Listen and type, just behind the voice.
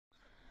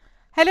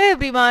Hello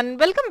everyone,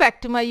 welcome back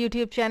to my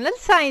YouTube channel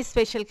Science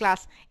Special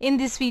Class. In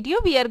this video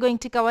we are going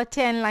to cover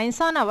 10 lines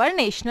on our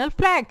national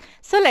flag.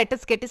 So let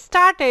us get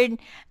started.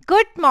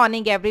 Good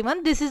morning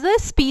everyone. This is a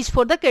speech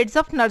for the kids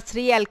of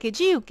Nursery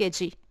LKG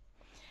UKG.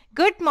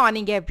 Good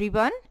morning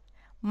everyone.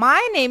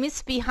 My name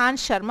is Vihan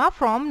Sharma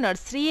from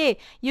Nursery A.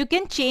 You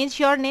can change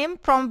your name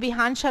from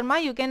Vihan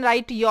Sharma. You can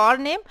write your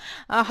name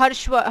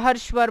Harsh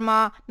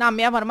Verma,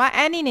 Namya Verma,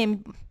 any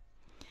name.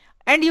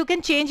 And you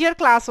can change your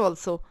class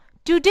also.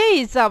 Today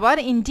is our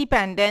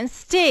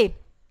Independence Day.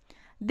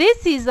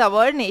 This is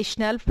our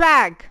national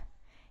flag.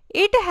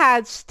 It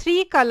has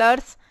three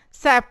colors: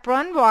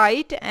 saffron,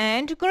 white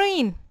and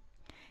green.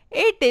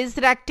 It is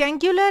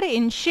rectangular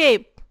in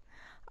shape.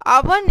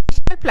 Our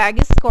national flag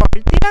is called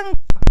Tiranga.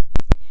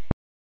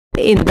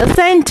 In the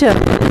center,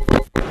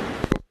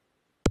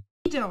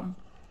 freedom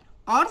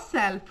or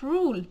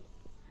self-rule.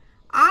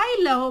 I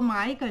love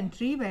my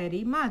country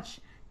very much.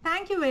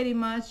 Thank you very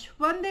much.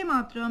 Vande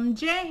Mataram.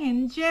 Jai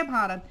Hind. Jai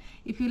Bharat.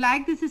 If you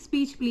like this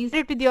speech, please share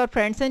it with your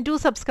friends and do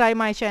subscribe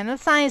my channel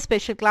Science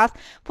Special Class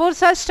for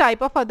such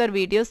type of other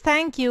videos.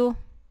 Thank you.